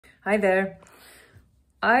Hi there.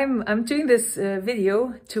 I'm doing this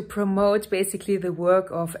video to promote basically the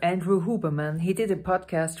work of Andrew Huberman. He did a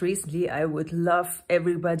podcast recently. I would love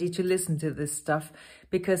everybody to listen to this stuff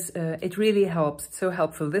because it really helps. It's so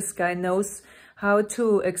helpful. This guy knows how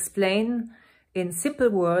to explain in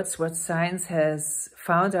simple words what science has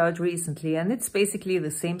found out recently. And it's basically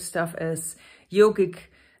the same stuff as yogic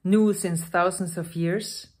knew since thousands of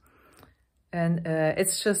years. And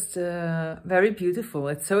it's just very beautiful.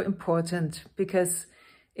 It's so important because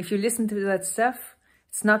if you listen to that stuff,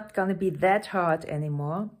 it's not going to be that hard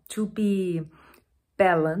anymore to be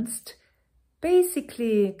balanced,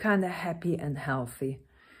 basically kind of happy and healthy.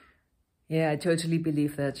 Yeah, I totally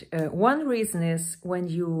believe that. One reason is when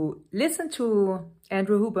you listen to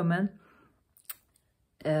Andrew Huberman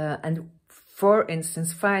and, for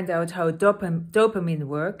instance, find out how dopamine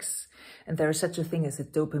works, and there is such a thing as a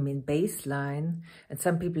dopamine baseline, and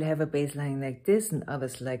some people have a baseline like this and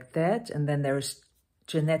others like that, and then there's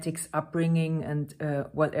genetics, upbringing, and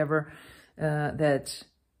whatever that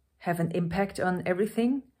have an impact on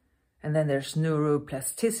everything. And then there's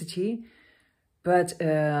neuroplasticity. But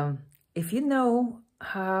if you know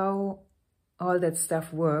how all that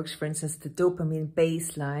stuff works, for instance, the dopamine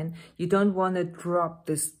baseline, you don't want to drop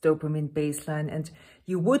this dopamine baseline, and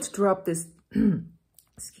you would drop this,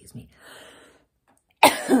 excuse me,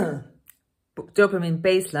 dopamine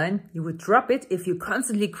baseline, you would drop it if you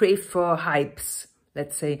constantly crave for hypes.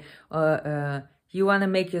 Let's say, you want to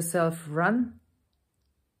make yourself run.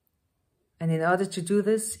 And in order to do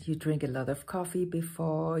this, you drink a lot of coffee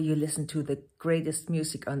before, you listen to the greatest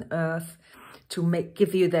music on earth to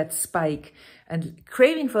give you that spike. And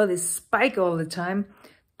craving for this spike all the time,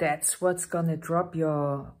 that's what's going to drop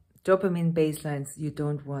your dopamine baselines. You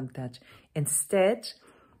don't want that. Instead,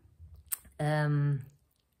 I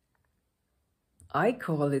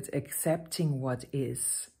call it accepting what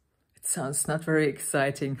is. It sounds not very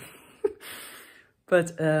exciting.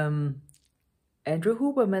 But Andrew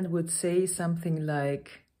Huberman would say something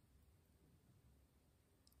like,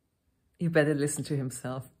 you better listen to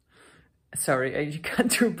himself. Sorry, I can't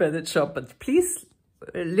do a better job, but please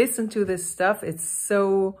listen to this stuff. It's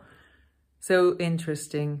so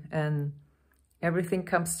interesting, and everything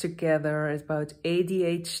comes together about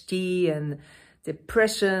ADHD and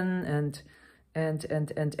depression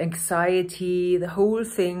and anxiety, the whole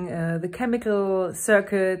thing, the chemical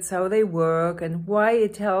circuits, how they work, and why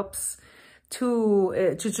it helps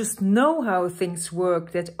to just know how things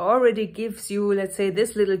work. That already gives you, let's say,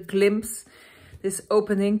 this little glimpse, this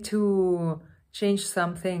opening to change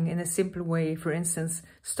something in a simple way. For instance,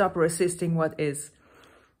 stop resisting what is.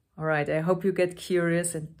 All right, I hope you get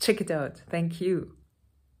curious and check it out. Thank you.